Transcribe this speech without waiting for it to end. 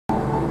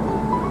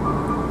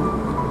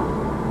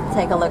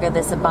take a look at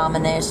this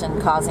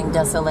abomination causing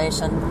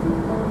desolation.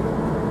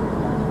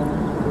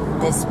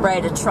 They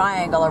sprayed a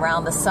triangle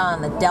around the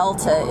sun. The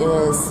delta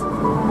is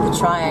the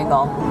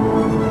triangle.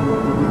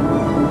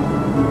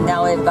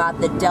 Now we've got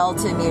the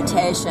delta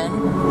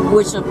mutation,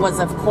 which was,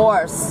 of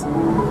course,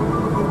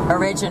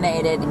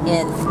 originated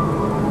in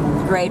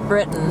Great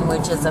Britain,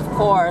 which is, of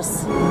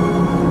course,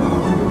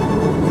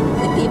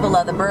 the people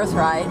of the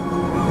birthright.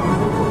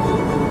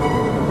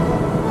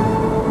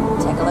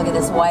 Take a look at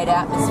this white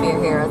atmosphere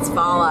here. It's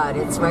fallout.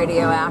 It's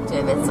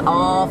radioactive. It's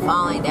all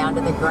falling down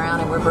to the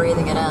ground, and we're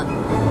breathing it in.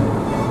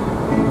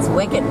 It's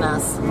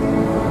wickedness.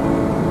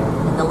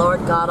 And the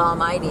Lord God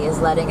Almighty is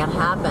letting it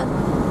happen.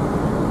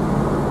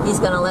 He's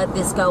going to let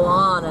this go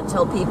on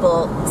until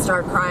people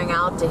start crying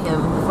out to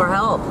Him for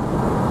help.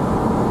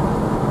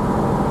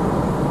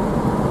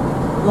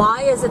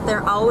 Why is it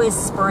they're always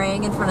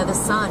spraying in front of the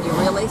sun? You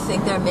really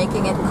think they're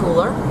making it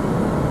cooler?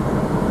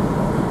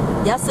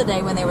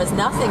 Yesterday, when there was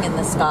nothing in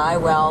the sky,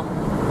 well,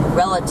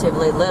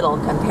 relatively little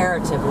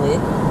comparatively,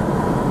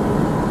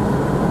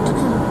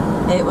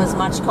 it was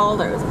much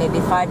colder. It was maybe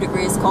 5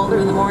 degrees colder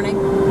in the morning.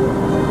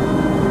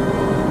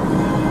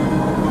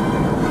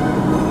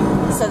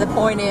 So the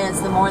point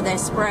is, the more they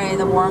spray,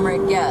 the warmer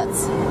it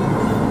gets.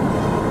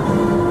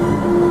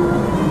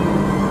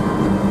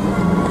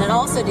 And it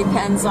also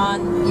depends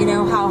on, you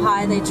know, how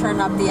high they turn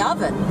up the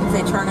oven. If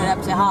they turn it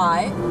up to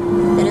high,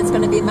 then it's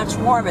going to be much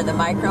warmer. The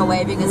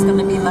microwaving is going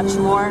to be much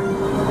more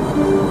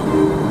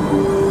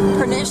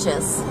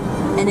pernicious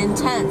and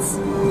intense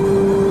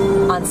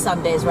on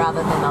some days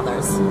rather than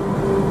others.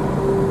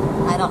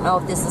 I don't know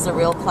if this is a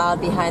real cloud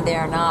behind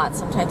there or not.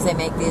 Sometimes they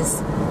make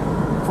these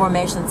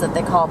formations that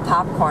they call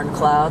popcorn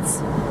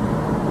clouds.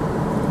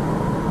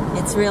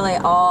 It's really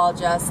all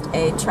just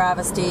a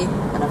travesty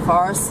and a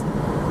farce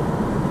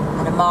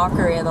and a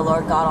mockery of the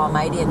Lord God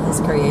Almighty and His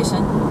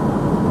creation.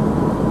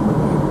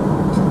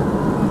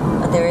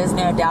 But there is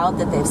no doubt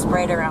that they've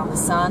sprayed around the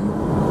sun.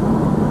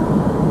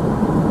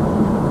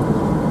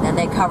 Then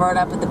they cover it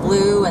up with the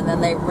blue, and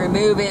then they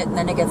remove it, and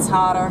then it gets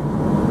hotter.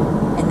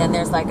 And then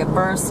there's like a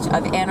burst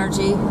of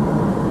energy.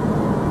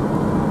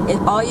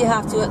 All you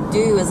have to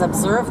do is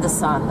observe the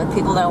sun, but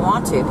people don't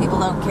want to. People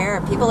don't care.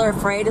 People are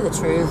afraid of the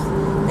truth.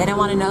 They don't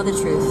want to know the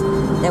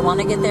truth. They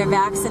want to get their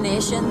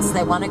vaccinations.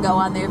 They want to go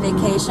on their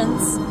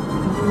vacations.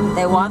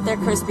 They want their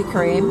Krispy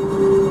Kreme.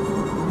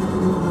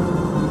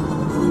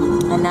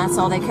 And that's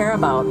all they care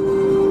about.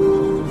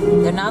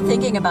 They're not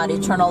thinking about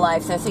eternal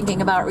life. They're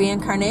thinking about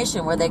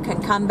reincarnation, where they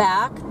can come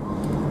back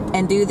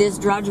and do this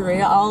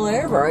drudgery all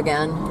over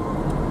again.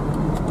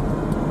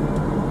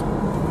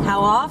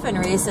 How often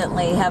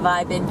recently have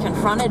I been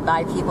confronted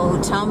by people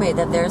who tell me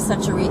that there's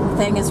such a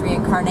thing as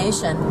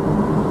reincarnation.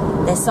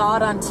 They saw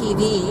it on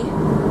TV,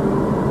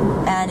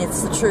 and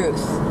it's the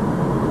truth.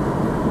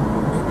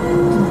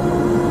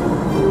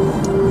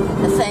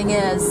 The thing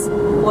is,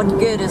 what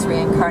good is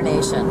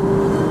reincarnation?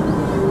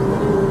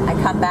 I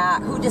come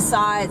back. Who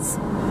decides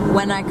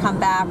when I come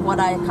back, what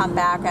I come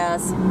back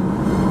as?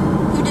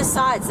 Who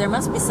decides? There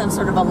must be some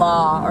sort of a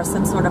law or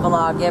some sort of a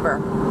lawgiver.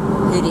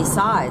 Who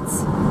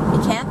decides?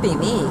 It can't be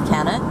me,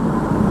 can it?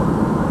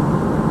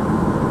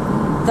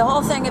 The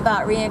whole thing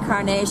about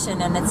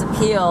reincarnation and its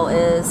appeal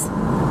is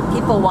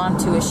people want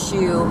to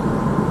eschew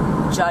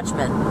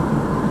judgment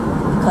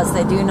because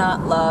they do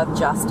not love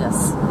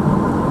justice.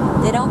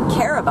 They don't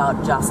care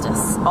about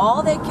justice.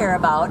 All they care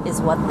about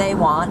is what they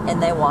want,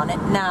 and they want it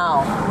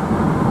now.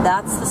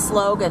 That's the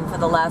slogan for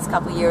the last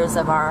couple years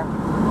of our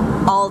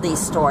Aldi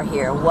store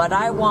here. What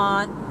I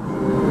want,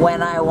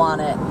 when I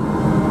want it.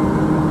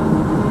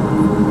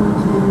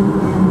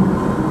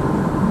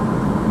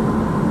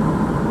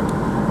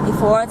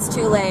 Before it's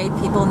too late,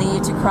 people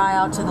need to cry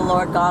out to the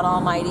Lord God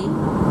Almighty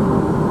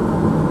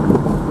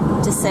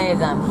to save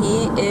them.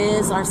 He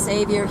is our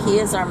Savior. He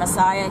is our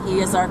Messiah. He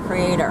is our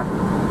Creator.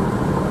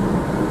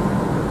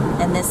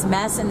 And this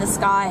mess in the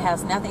sky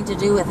has nothing to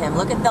do with Him.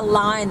 Look at the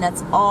line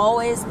that's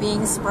always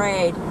being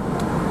sprayed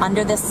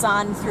under the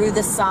sun, through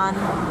the sun,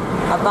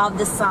 above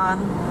the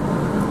sun.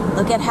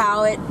 Look at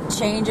how it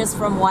changes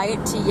from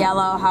white to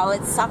yellow, how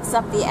it sucks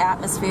up the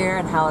atmosphere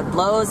and how it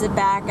blows it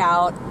back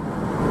out.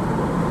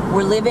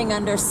 We're living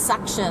under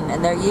suction,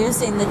 and they're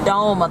using the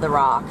dome of the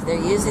rock. They're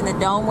using the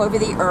dome over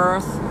the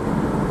earth.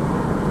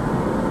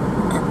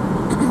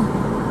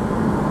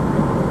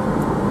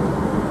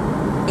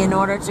 In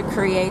order to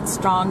create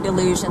strong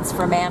delusions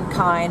for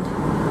mankind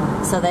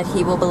so that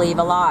he will believe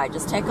a lie.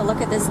 Just take a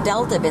look at this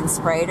delta been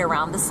sprayed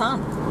around the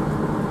sun.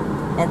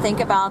 And think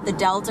about the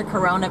delta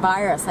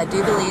coronavirus. I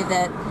do believe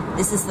that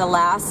this is the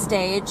last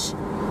stage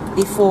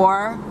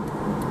before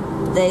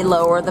they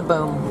lower the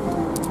boom.